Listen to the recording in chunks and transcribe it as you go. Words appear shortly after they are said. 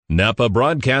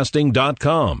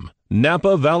NapaBroadcasting.com.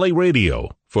 Napa Valley Radio,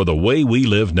 for the way we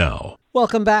live now.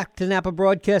 Welcome back to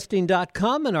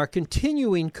NapaBroadcasting.com and our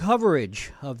continuing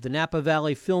coverage of the Napa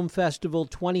Valley Film Festival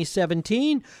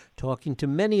 2017, talking to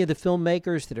many of the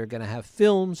filmmakers that are going to have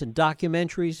films and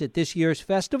documentaries at this year's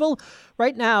festival.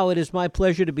 Right now, it is my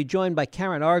pleasure to be joined by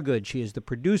Karen Argood. She is the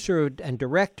producer and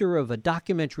director of a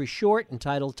documentary short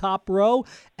entitled Top Row,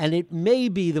 and it may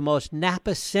be the most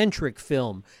Napa-centric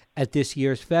film at this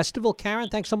year's festival. Karen,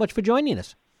 thanks so much for joining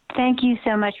us. Thank you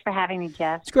so much for having me,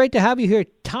 Jeff. It's great to have you here.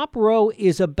 Top Row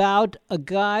is about a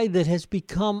guy that has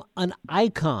become an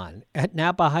icon at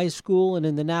Napa High School and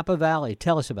in the Napa Valley.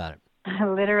 Tell us about it.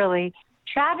 Literally.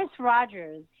 Travis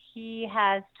Rogers, he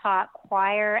has taught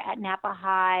choir at Napa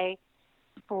High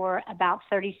for about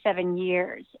 37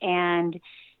 years, and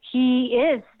he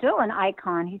is still an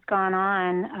icon. He's gone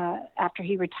on, after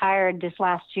he retired this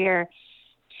last year,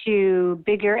 to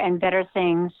bigger and better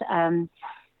things.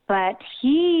 But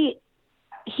he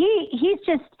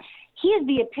is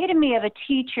the epitome of a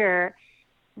teacher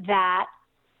that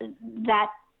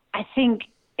I think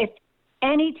if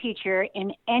any teacher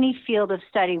in any field of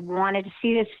study wanted to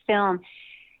see this film,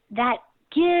 that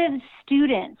gives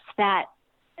students that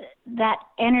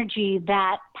energy,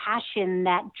 that passion,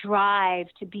 that drive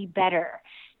to be better,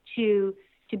 to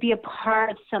be a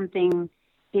part of something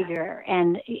bigger.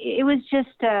 And it was just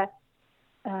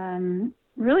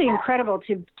really incredible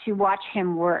to watch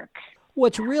him work.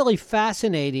 What's really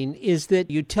fascinating is that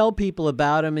you tell people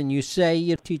about him and you say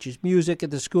he teaches music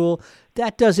at the school.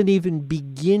 That doesn't even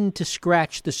begin to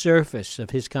scratch the surface of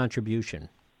his contribution.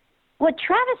 What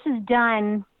Travis has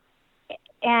done,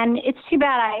 and it's too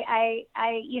bad I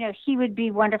he would be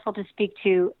wonderful to speak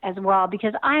to as well,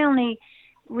 because I only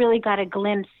really got a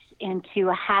glimpse into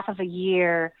a half of a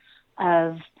year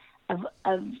of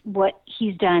what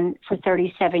he's done for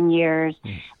 37 years.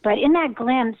 But in that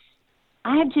glimpse,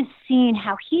 I have just seen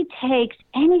how he takes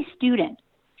any student.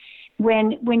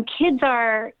 When kids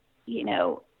are,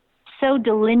 so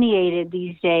delineated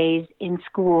these days in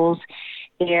schools,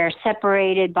 they're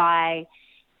separated by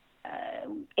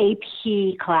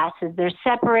AP classes. They're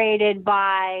separated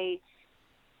by,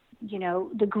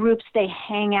 the groups they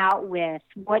hang out with,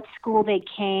 what school they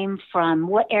came from,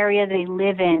 what area they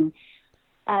live in.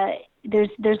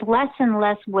 There's less and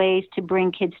less ways to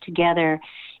bring kids together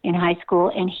in high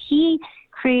school, and he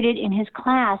created in his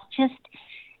class just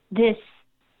this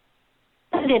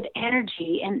positive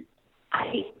energy. And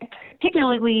I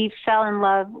particularly fell in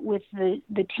love with the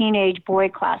teenage boy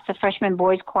class, the freshman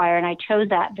boys choir, and I chose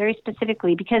that very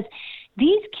specifically because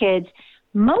these kids,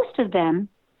 most of them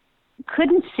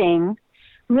couldn't sing,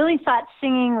 really thought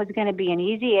singing was going to be an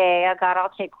easy A. Oh, God,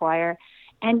 I'll take choir.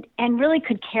 And really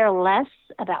could care less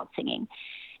about singing.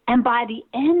 And by the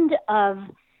end of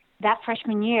that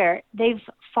freshman year, they've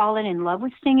fallen in love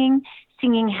with singing.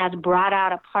 Singing has brought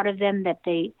out a part of them that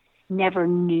they never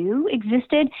knew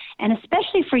existed. And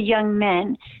especially for young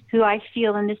men who I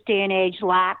feel in this day and age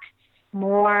lack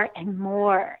more and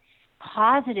more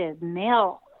positive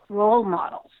male role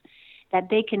models that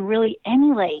they can really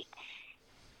emulate.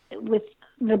 With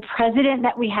the president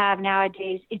that we have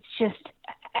nowadays, it's just...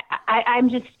 I'm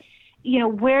just,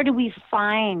 where do we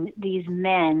find these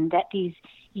men that these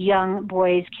young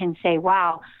boys can say,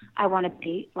 wow, I want to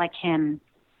be like him?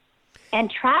 And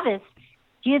Travis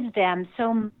gives them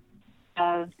so much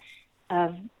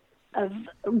of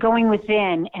going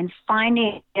within and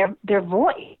finding their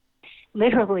voice,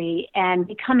 literally, and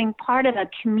becoming part of a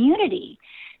community.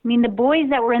 I mean, the boys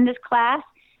that were in this class,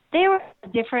 they were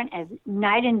different as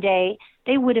night and day.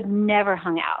 They would have never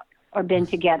hung out or been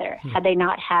together had they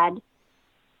not had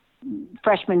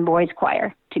freshman boys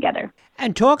choir together.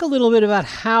 And talk a little bit about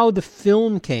how the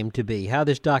film came to be, how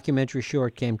this documentary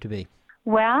short came to be.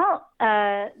 Well,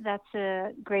 that's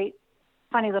a great,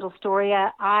 funny little story.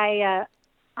 I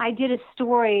did a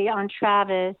story on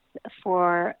Travis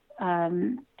for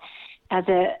as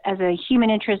a human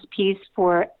interest piece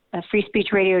for Free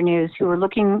Speech Radio News, they were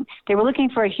looking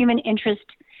for a human interest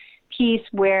piece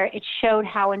where it showed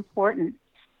how important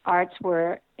arts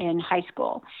were in high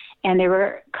school, and they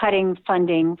were cutting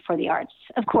funding for the arts.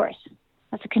 Of course,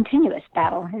 that's a continuous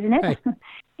battle, isn't it? Right.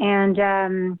 And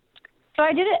so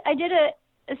I did a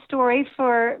story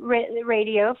for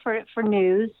radio for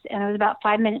news, and it was about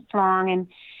 5 minutes long. And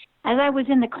as I was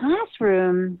in the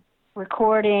classroom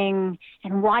recording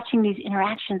and watching these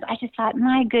interactions, I just thought,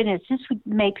 my goodness, this would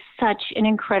make such an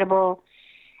incredible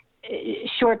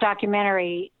short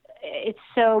documentary. It's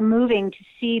so moving to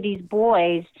see these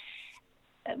boys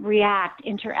react,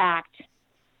 interact,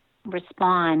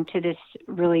 respond to this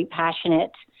really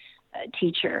passionate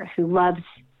teacher who loves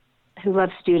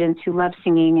students, who love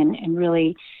singing, and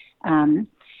really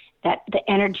that the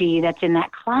energy that's in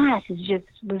that class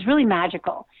was really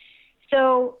magical.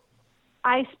 So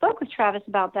I spoke with Travis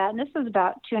about that, and this was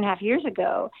about 2.5 years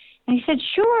ago, and he said,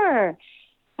 sure.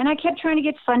 And I kept trying to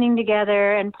get funding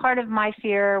together, and part of my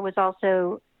fear was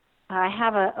also, I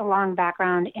have a long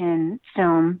background in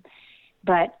film,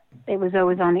 but it was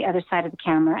always on the other side of the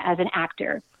camera as an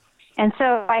actor. And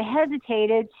so I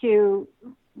hesitated to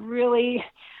really,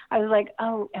 I was like,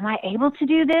 oh, am I able to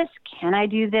do this? Can I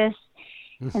do this?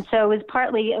 And so it was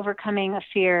partly overcoming a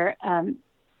fear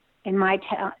in my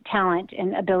talent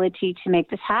and ability to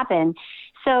make this happen.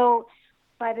 So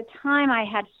by the time I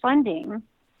had funding,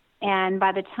 and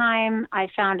by the time I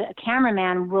found a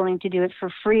cameraman willing to do it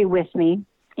for free with me,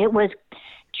 it was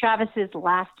Travis's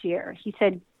last year. He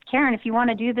said, Karen, if you want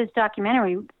to do this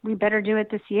documentary, we better do it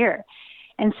this year.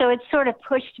 And so it sort of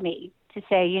pushed me to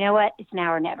say, you know what, it's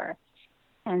now or never.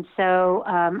 And so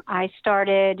I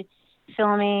started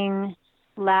filming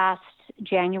last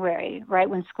January, right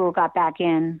when school got back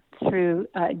in, through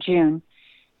June.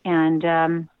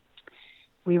 And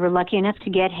we were lucky enough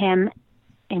to get him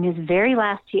in his very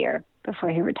last year before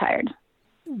he retired.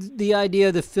 The idea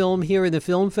of the film here in the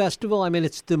film festival, I mean,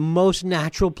 it's the most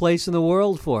natural place in the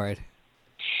world for it.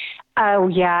 Oh,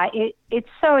 yeah. It's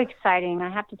so exciting, I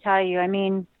have to tell you. I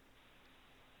mean,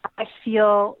 I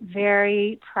feel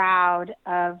very proud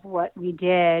of what we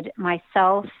did,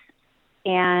 myself,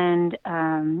 and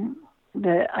I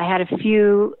had a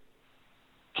few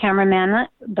cameramen,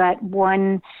 but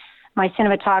one, my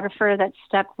cinematographer that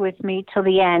stuck with me till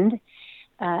the end,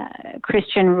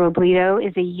 Christian Robledo,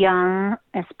 is a young,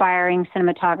 aspiring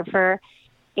cinematographer,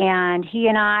 and he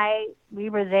and we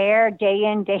were there day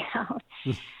in, day out,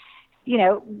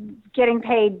 getting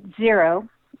paid zero,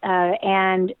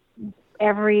 and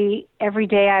every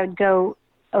day I would go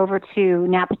over to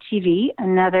Napa TV,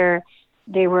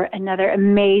 they were another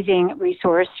amazing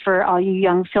resource for all you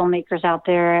young filmmakers out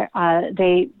there.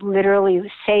 They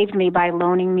literally saved me by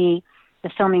loaning me the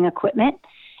filming equipment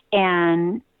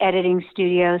and editing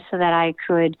studio so that I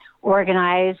could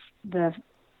organize the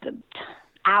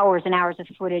hours and hours of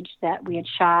footage that we had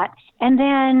shot. And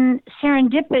then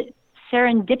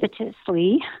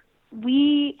serendipitously,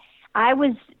 I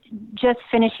was just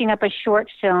finishing up a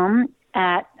short film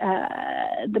at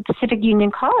the Pacific Union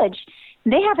College.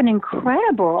 They have an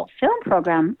incredible film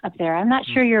program up there. I'm not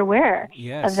sure you're aware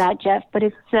of that, Jeff, but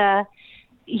it's, I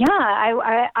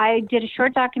did a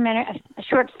short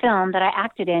film that I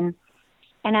acted in.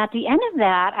 And at the end of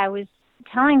that, I was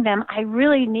telling them I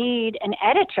really need an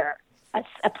editor, a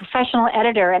professional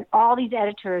editor. And all these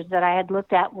editors that I had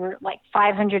looked at were like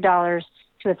 $500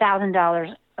 to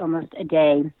 $1,000 almost a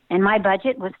day. And my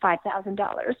budget was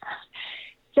 $5,000.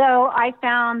 So I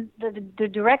found the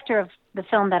director of the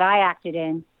film that I acted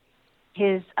in,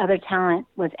 his other talent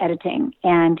was editing,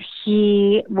 and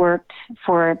he worked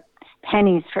for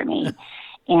pennies for me.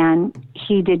 And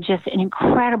he did just an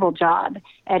incredible job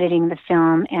editing the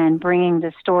film and bringing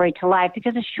the story to life,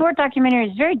 because a short documentary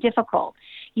is very difficult.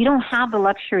 You don't have the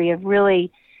luxury of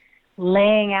really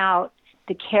laying out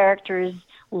the characters'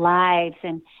 lives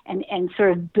and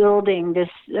sort of building this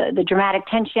the dramatic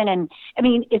tension. And I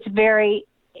mean, it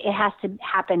has to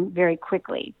happen very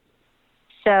quickly.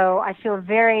 So I feel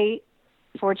very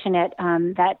fortunate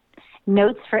that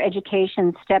Notes for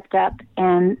Education stepped up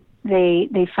and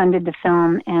they funded the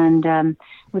film. And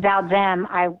without them,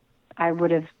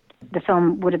 the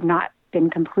film would have not been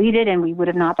completed, and we would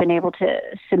have not been able to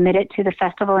submit it to the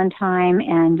festival in time.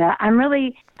 And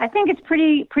I think it's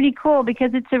pretty cool,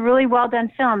 because it's a really well done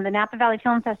film. The Napa Valley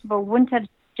Film Festival wouldn't have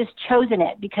just chosen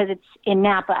it because it's in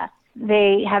Napa.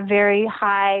 They have very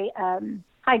high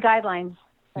guidelines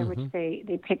by which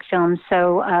they pick films.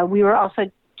 So we were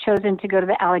also chosen to go to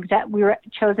we were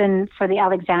chosen for the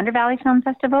Alexander Valley Film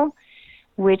Festival,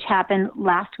 which happened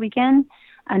last weekend.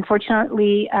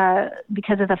 Unfortunately,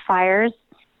 because of the fires,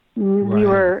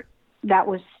 that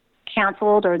was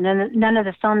canceled, or none of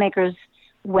the filmmakers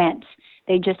went.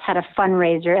 They just had a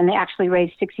fundraiser, and they actually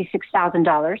raised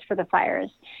 $66,000 for the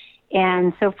fires.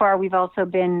 And so far, we've also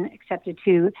been accepted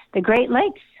to the Great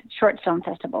Lakes Short Film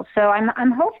Festival. So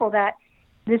I'm hopeful that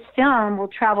this film will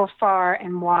travel far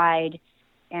and wide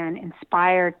and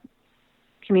inspire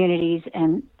communities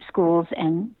and schools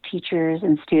and teachers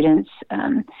and students.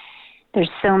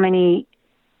 There's so many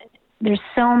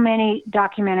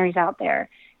documentaries out there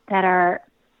that are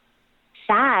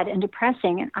sad and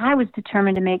depressing, and I was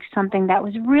determined to make something that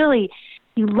was really,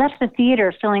 you left the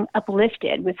theater feeling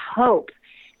uplifted with hope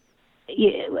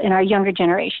in our younger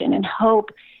generation and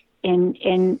hope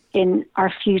in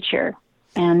our future.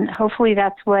 And hopefully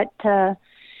that's what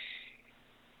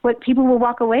what people will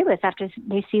walk away with after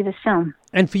they see this film.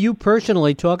 And for you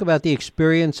personally, talk about the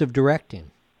experience of directing.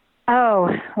 Oh,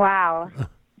 wow.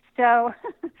 So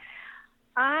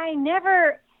I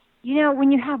never,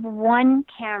 when you have one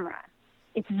camera,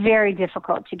 it's very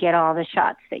difficult to get all the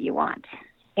shots that you want.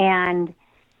 And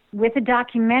with a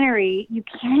documentary, you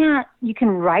can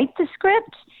write the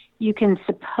script, you can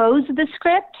suppose the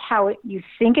script, how you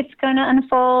think it's going to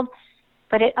unfold,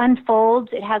 but it unfolds,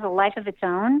 it has a life of its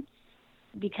own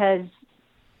because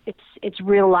it's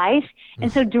real life.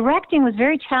 And so directing was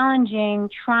very challenging,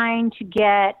 trying to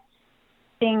get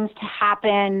things to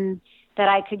happen that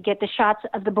I could get the shots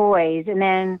of the boys and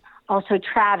then also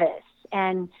Travis.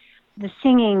 And the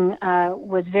singing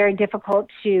was very difficult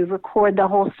to record the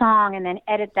whole song and then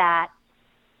edit that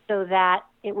so that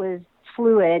it was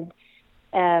fluid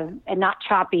and not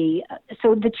choppy.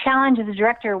 So the challenge as a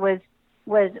director was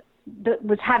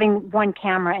having one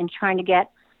camera and trying to get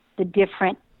the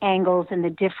different angles and the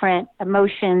different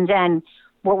emotions and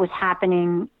what was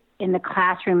happening in the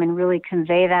classroom and really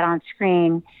convey that on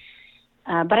screen.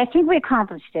 But I think we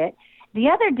accomplished it. The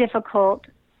other difficult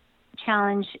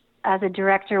challenge as a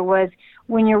director was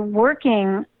when you're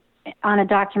working on a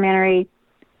documentary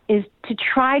is to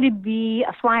try to be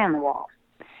a fly on the wall.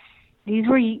 These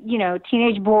were,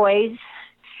 teenage boys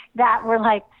that were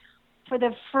like, for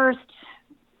the first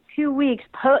 2 weeks,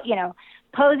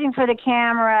 posing for the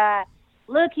camera,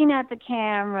 looking at the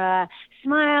camera,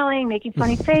 smiling, making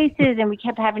funny faces, and we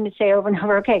kept having to say over and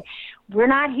over, okay, we're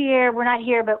not here,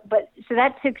 but so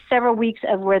that took several weeks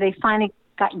of where they finally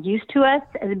got used to us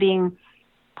as being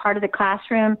part of the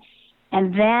classroom,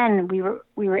 and then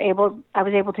I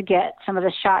was able to get some of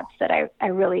the shots that I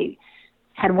really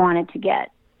had wanted to get.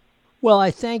 Well,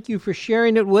 I thank you for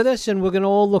sharing it with us, and we're going to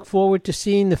all look forward to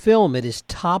seeing the film. It is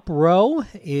Top Row.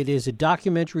 It is a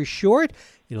documentary short.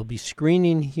 It'll be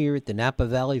screening here at the Napa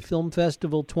Valley Film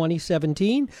Festival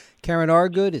 2017. Karen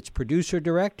Argood, its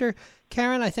producer-director.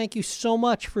 Karen, I thank you so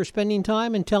much for spending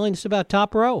time and telling us about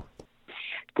Top Row.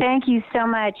 Thank you so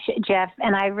much, Jeff,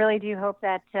 and I really do hope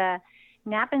that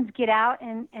Napans get out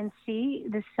and see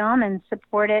this film and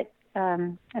support it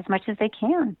as much as they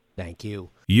can. Thank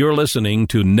you. You're listening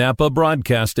to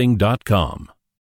NapaBroadcasting.com.